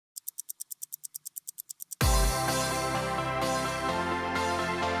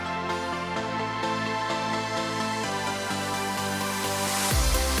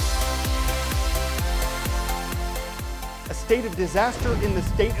state of disaster in the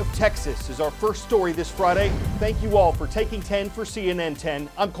state of Texas is our first story this Friday. Thank you all for taking 10 for CNN 10.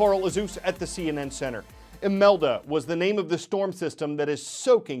 I'm Carl Azus at the CNN Center. Imelda was the name of the storm system that is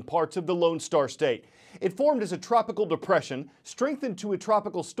soaking parts of the Lone Star State. It formed as a tropical depression, strengthened to a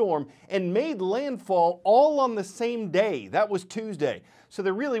tropical storm, and made landfall all on the same day. That was Tuesday. So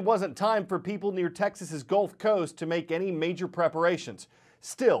there really wasn't time for people near Texas's Gulf Coast to make any major preparations.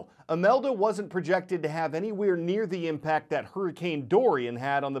 Still, Imelda wasn't projected to have anywhere near the impact that Hurricane Dorian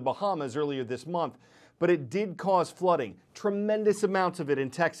had on the Bahamas earlier this month. But it did cause flooding, tremendous amounts of it in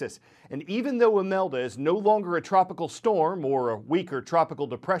Texas. And even though Imelda is no longer a tropical storm, or a weaker tropical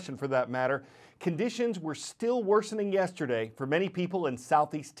depression for that matter, conditions were still worsening yesterday for many people in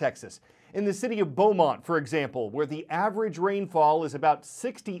southeast Texas. In the city of Beaumont, for example, where the average rainfall is about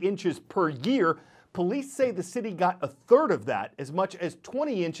 60 inches per year, police say the city got a third of that, as much as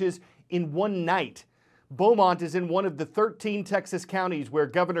 20 inches in one night. Beaumont is in one of the 13 Texas counties where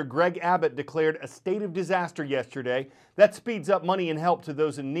Governor Greg Abbott declared a state of disaster yesterday. That speeds up money and help to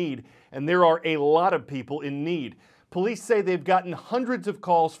those in need, and there are a lot of people in need. Police say they've gotten hundreds of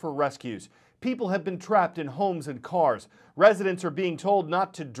calls for rescues. People have been trapped in homes and cars. Residents are being told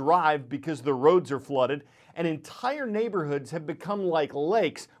not to drive because the roads are flooded, and entire neighborhoods have become like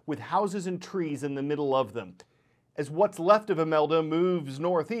lakes with houses and trees in the middle of them. As what's left of Imelda moves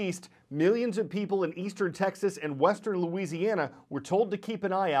northeast, millions of people in eastern Texas and western Louisiana were told to keep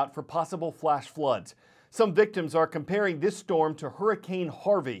an eye out for possible flash floods. Some victims are comparing this storm to Hurricane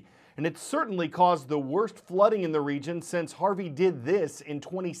Harvey, and it certainly caused the worst flooding in the region since Harvey did this in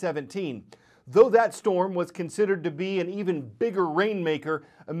 2017. Though that storm was considered to be an even bigger rainmaker,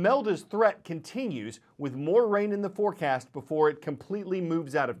 Imelda's threat continues with more rain in the forecast before it completely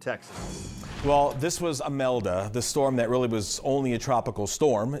moves out of Texas. Well, this was Imelda, the storm that really was only a tropical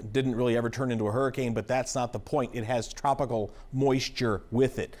storm. It didn't really ever turn into a hurricane, but that's not the point. It has tropical moisture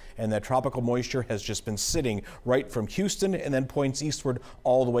with it, and that tropical moisture has just been sitting right from Houston and then points eastward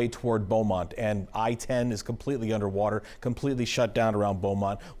all the way toward Beaumont. And I-10 is completely underwater, completely shut down around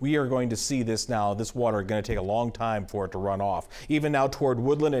Beaumont. We are going to see this now, this water going to take a long time for it to run off. Even now toward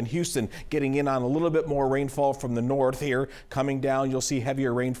Woodland and Houston, getting in on a little bit more rainfall from the north here. Coming down, you'll see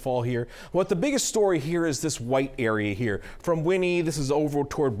heavier rainfall here. What the biggest story here is this white area here. From Winnie, this is over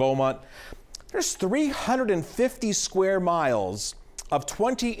toward Beaumont. There's 350 square miles of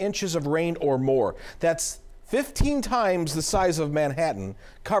 20 inches of rain or more. That's 15 times the size of Manhattan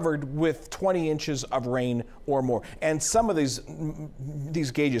covered with 20 inches of rain or more. And some of these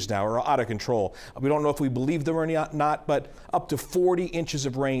gauges now are out of control. We don't know if we believe them or not, but up to 40 inches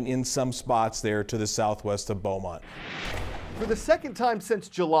of rain in some spots there to the southwest of Beaumont. For the second time since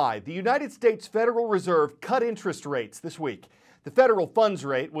July, the United States Federal Reserve cut interest rates this week. The federal funds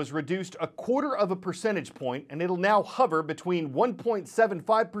rate was reduced 0.25 percentage point, and it'll now hover between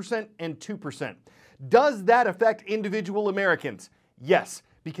 1.75% and 2%. Does that affect individual Americans? Yes,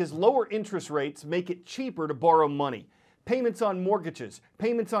 because lower interest rates make it cheaper to borrow money. Payments on mortgages,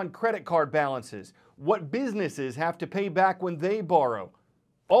 payments on credit card balances, what businesses have to pay back when they borrow.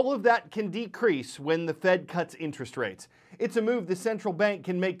 All of that can decrease when the Fed cuts interest rates. It's a move the central bank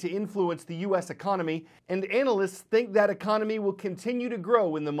can make to influence the U.S. economy, and analysts think that economy will continue to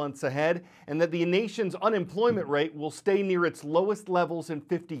grow in the months ahead and that the nation's unemployment rate will stay near its lowest levels in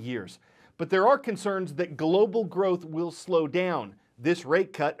 50 years. But there are concerns that global growth will slow down. This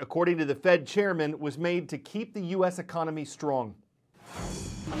rate cut, according to the Fed chairman, was made to keep the U.S. economy strong.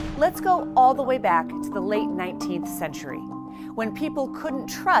 Let's go all the way back to the late 19th century, when people couldn't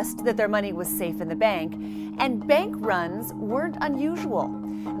trust that their money was safe in the bank, and bank runs weren't unusual.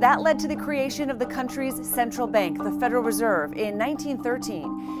 That led to the creation of the country's central bank, the Federal Reserve, in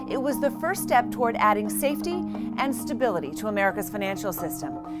 1913. It was the first step toward adding safety and stability to America's financial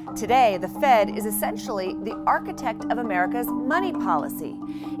system. Today, the Fed is essentially the architect of America's money policy.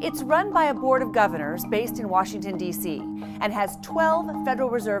 It's run by a board of governors based in Washington, D.C., and has 12 Federal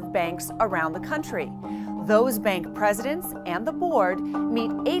Reserve banks around the country. Those bank presidents and the board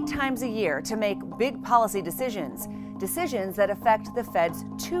meet 8 times a year to make big policy decisions that affect the Fed's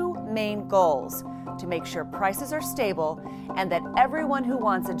 2 main goals: to make sure prices are stable and that everyone who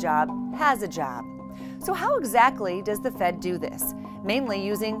wants a job has a job. So how exactly does the Fed do this? Mainly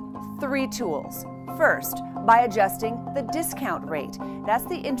using 3 tools. First, by adjusting the discount rate. That's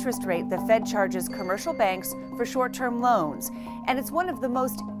the interest rate the Fed charges commercial banks for short-term loans, and it's one of the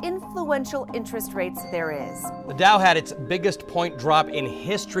most influential interest rates there is. The Dow had its biggest point drop in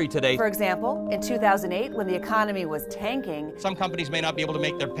history today. For example, in 2008, when the economy was tanking, some companies may not be able to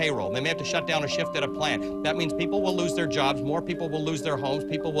make their payroll. They may have to shut down or shift at a plant. That means people will lose their jobs, more people will lose their homes,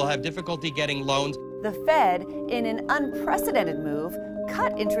 people will have difficulty getting loans. The Fed, in an unprecedented move,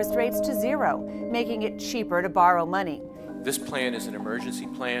 cut interest rates to zero, making it cheaper to borrow money. This plan is an emergency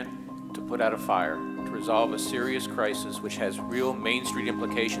plan to put out a fire, to resolve a serious crisis which has real Main Street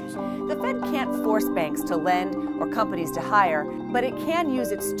implications. The Fed can't force banks to lend or companies to hire, but it can use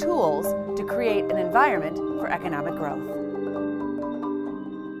its tools to create an environment for economic growth.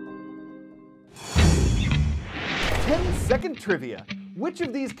 10-second trivia. Which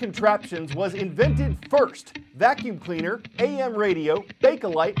of these contraptions was invented first? Vacuum cleaner, AM radio,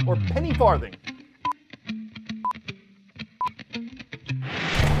 Bakelite, or penny farthing?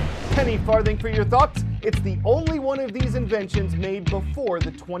 Penny farthing for your thoughts. It's the only one of these inventions made before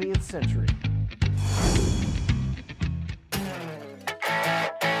the 20th century.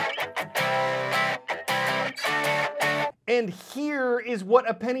 And here is what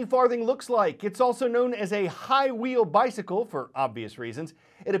a penny farthing looks like. It's also known as a high-wheel bicycle for obvious reasons.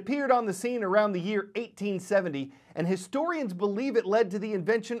 It appeared on the scene around the year 1870, and historians believe it led to the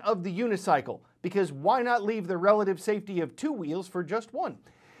invention of the unicycle, because why not leave the relative safety of two wheels for just one?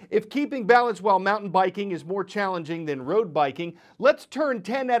 If keeping balance while mountain biking is more challenging than road biking, let's turn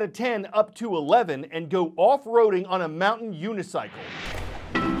 10 out of 10 up to 11 and go off-roading on a mountain unicycle.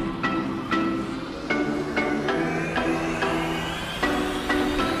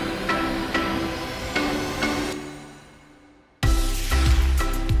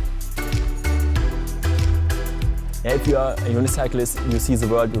 If you are a unicyclist, you see the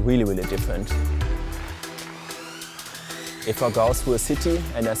world really, really different. If I go through a city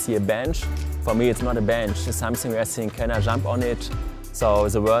and I see a bench, for me it's not a bench, it's something where I think, can I jump on it? So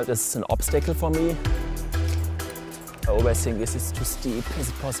the world is an obstacle for me. I always think, is it too steep? Is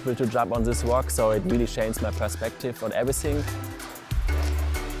it possible to jump on this rock? So it really changed my perspective on everything.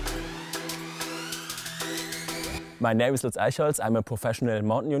 My name is Lutz Eichholz. I'm a professional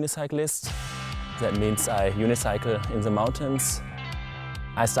mountain unicyclist. That means I unicycle in the mountains.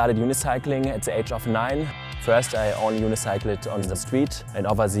 I started unicycling at the age of 9. First I only unicycled on the street, and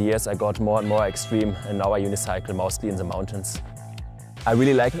over the years I got more and more extreme, and now I unicycle mostly in the mountains. I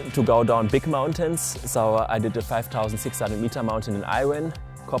really like to go down big mountains, so I did a 5,600 meter mountain in Iran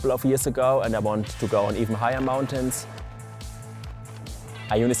a couple of years ago, and I want to go on even higher mountains.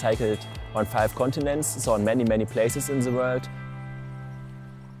 I unicycled on 5 continents, so on many, many places in the world.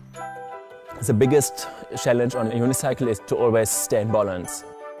 The biggest challenge on a unicycle is to always stay in balance.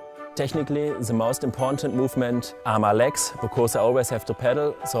 Technically, the most important movement are my legs, because I always have to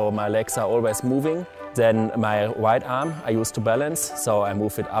pedal, so my legs are always moving. Then my right arm I use to balance, so I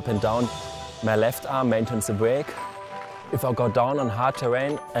move it up and down. My left arm maintains the brake. If I go down on hard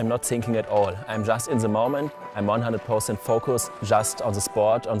terrain, I'm not thinking at all. I'm just in the moment. I'm 100% focused just on the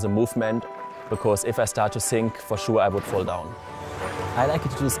sport, on the movement, because if I start to think, for sure I would fall down. I like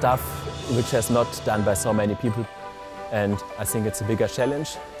to do stuff which is not done by so many people, and I think it's a bigger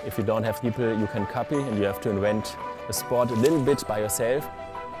challenge. If you don't have people you can copy, and you have to invent a sport a little bit by yourself.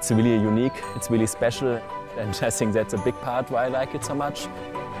 It's really unique, it's really special, and I think that's a big part why I like it so much.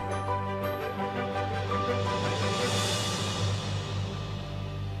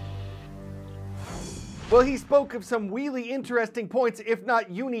 Well, he spoke of some really interesting points, if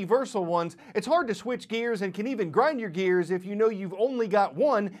not universal ones. It's hard to switch gears and can even grind your gears if you know you've only got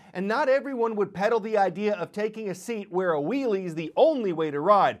one, and not everyone would peddle the idea of taking a seat where a wheelie is the only way to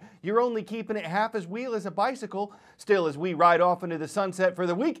ride. You're only keeping it half as wheel as a bicycle. Still, as we ride off into the sunset for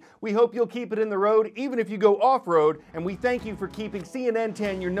the week, we hope you'll keep it in the road, even if you go off-road, and we thank you for keeping CNN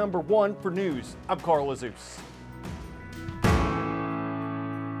 10 your #1 for news. I'm Carl Azus.